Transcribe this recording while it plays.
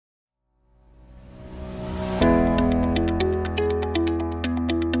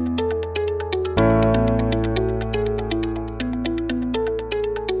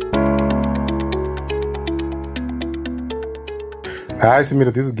Hi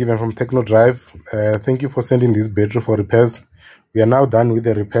Simiro, this is Given from Techno Drive. Thank you for sending this battery for repairs. We are now done with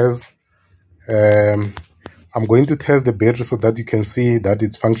the repairs. I'm going to test the battery so that you can see that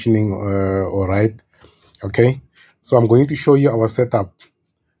it's functioning all right. Okay, so I'm going to show you our setup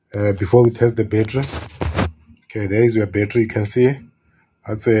before we test the battery. Okay, there is your battery. You can see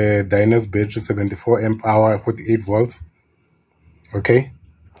that's a Dyness battery, 74 amp hour, 48 volts. Okay,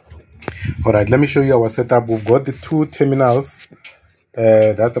 all right, let me show you our setup. We've got the two terminals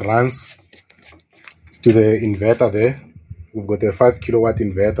that runs to the inverter there. We've got a 5 kilowatt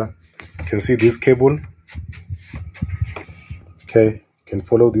inverter. You can see this cable. Okay, you can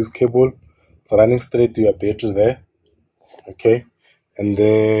follow this cable. It's running straight to your battery there. Okay, and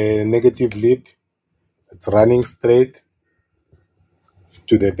the negative lead, it's running straight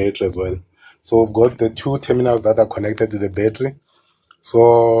to the battery as well. So we've got the two terminals that are connected to the battery.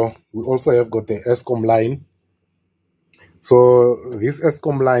 So we also have got the ESCOM line. So this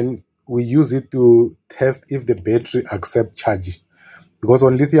ESCOM line, we use it to test if the battery accepts charge. Because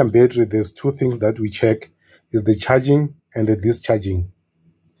on lithium battery, there's two things that we check, is the charging and the discharging.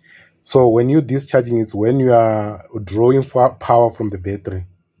 So when you're discharging, it's when you are drawing power from the battery.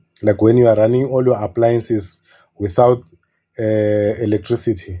 Like when you are running all your appliances without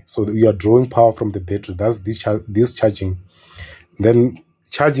electricity. So you are drawing power from the battery. That's discharging. Then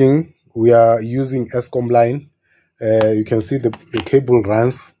charging, we are using ESCOM line. You can see the cable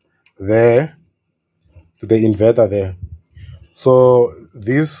runs there to the inverter there. So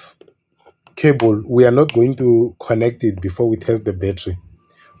this cable, we are not going to connect it before we test the battery.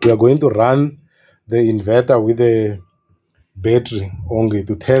 We are going to run the inverter with the battery only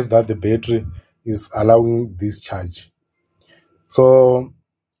to test that the battery is allowing discharge. So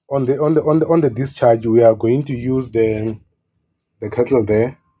on the discharge, we are going to use the kettle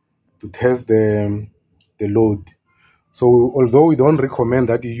there to test the load. So although we don't recommend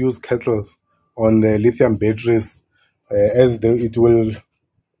that you use kettles on the lithium batteries, it will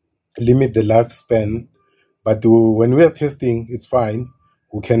limit the lifespan, but when we are testing, it's fine.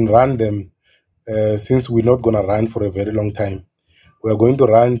 We can run them since we're not going to run for a very long time. We are going to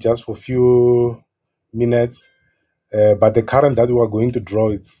run just for a few minutes, but the current that we are going to draw,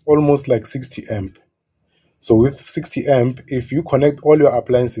 it's almost like 60 amp. So with 60 amp, if you connect all your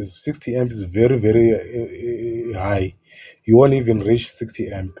appliances, 60 amp is very, very high. You won't even reach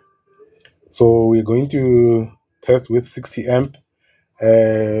 60 amp. So we're going to test with 60 amp,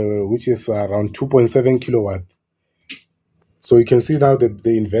 which is around 2.7 kilowatt. So you can see now the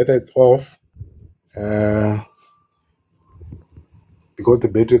inverter is off because the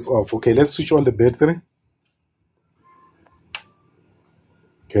battery is off. Okay, let's switch on the battery.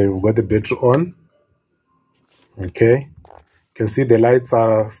 Okay, we've got the battery on. Okay, you can see the lights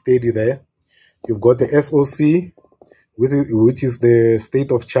are steady there. You've got the SOC, which is the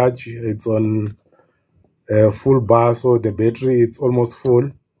state of charge. It's on full bar, so the battery it's almost full.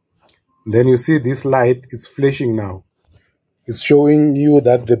 Then you see this light, it's flashing now. It's showing you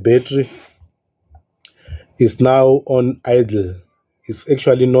that the battery is now on idle. It's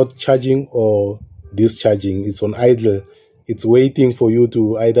actually not charging or discharging. It's on idle. It's waiting for you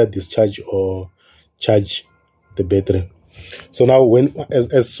to either discharge or charge the battery. So now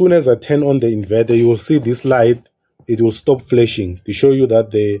as soon as I turn on the inverter, you will see this light. It will stop flashing to show you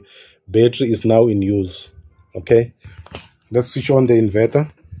that the battery is now in use. Okay, let's switch on the inverter.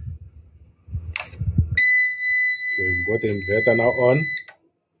 Okay, we've got the inverter now on.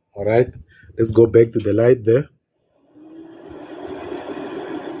 All right, let's go back to the light there.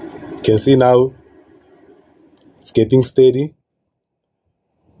 You can see now it's getting steady.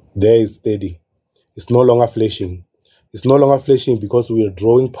 There is steady. It's no longer flashing. It's no longer flashing because we are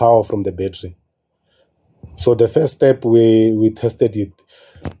drawing power from the battery. So the first step, we tested it.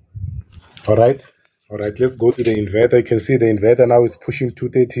 All right, let's go to the inverter. You can see the inverter now is pushing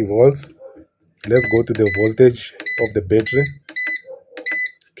 230 volts. Let's go to the voltage of the battery.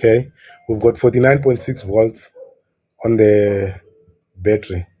 Okay, we've got 49.6 volts on the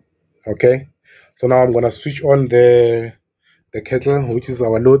battery. Okay, so now I'm gonna switch on the kettle, which is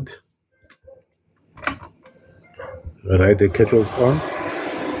our load. All right, the kettle is on.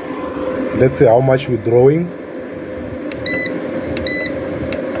 Let's see how much we're drawing.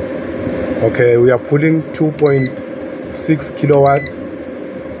 Okay, we are pulling 2.6 kilowatt.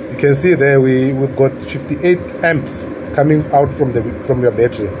 You can see there we've got 58 amps coming out from your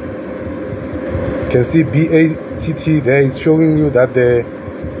battery. You can see BATT there is showing you that the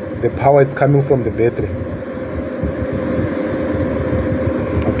power is coming from the battery.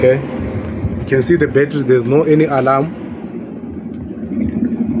 Okay, you can see the battery, there's no any alarm.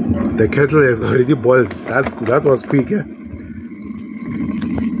 The kettle has already boiled. That was quick. Yeah?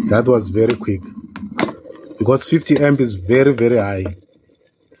 That was very quick, because 50 amp is very, very high.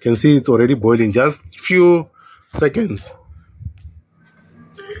 You can see it's already boiling, just few seconds.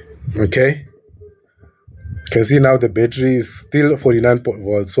 Okay, you can see now the battery is still 49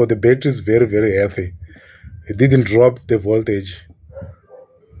 volts, so the battery is very, very healthy. It didn't drop the voltage.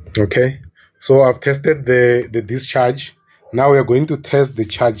 Okay, so I've tested the discharge. Now we are going to test the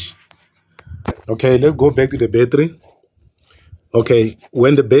charge. Okay, let's go back to the battery. Okay,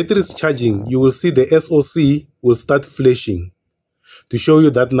 when the battery is charging, you will see the SOC will start flashing to show you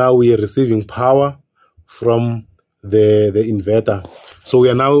that now we are receiving power from the inverter. So we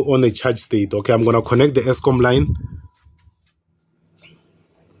are now on a charge state. Okay, I'm going to connect the ESCOM line.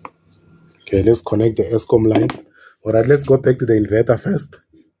 Okay, let's connect the ESCOM line. All right, let's go back to the inverter first.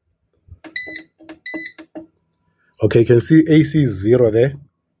 Okay, you can see AC is 0 there.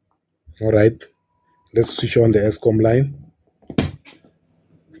 All right, let's switch on the ESCOM line.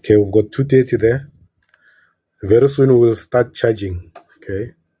 Okay, we've got 230 there. Very soon we'll start charging.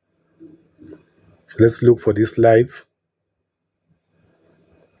 Okay, let's look for this light.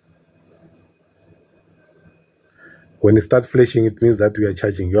 When it starts flashing, it means that we are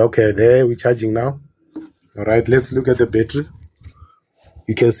charging. Okay, there we're charging now. All right, let's look at the battery.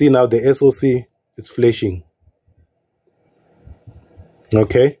 You can see now the SOC is flashing.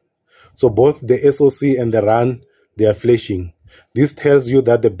 Okay, so both the SOC and the run, they are flashing. This tells you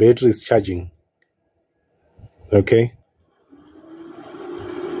that the battery is charging. Okay,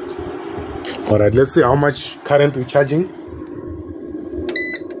 all right, let's see how much current we're charging.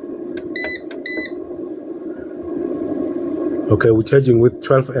 Okay, we're charging with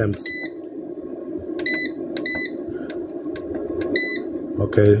 12 amps.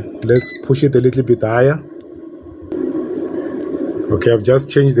 Okay, let's push it a little bit higher. Okay, I've just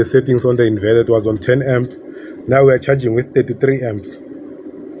changed the settings on the inverter. It was on 10 amps. Now we are charging with 33 amps.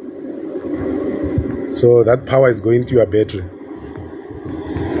 So that power is going to your battery.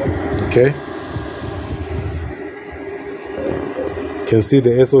 Okay. You can see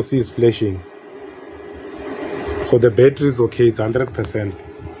the SOC is flashing. So the battery is okay, it's 100%.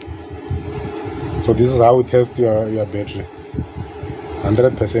 So this is how we test your battery.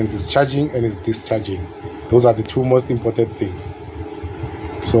 100% is charging and is discharging. Those are the two most important things.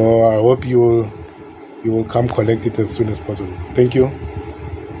 So I hope you will come collect it as soon as possible. Thank you.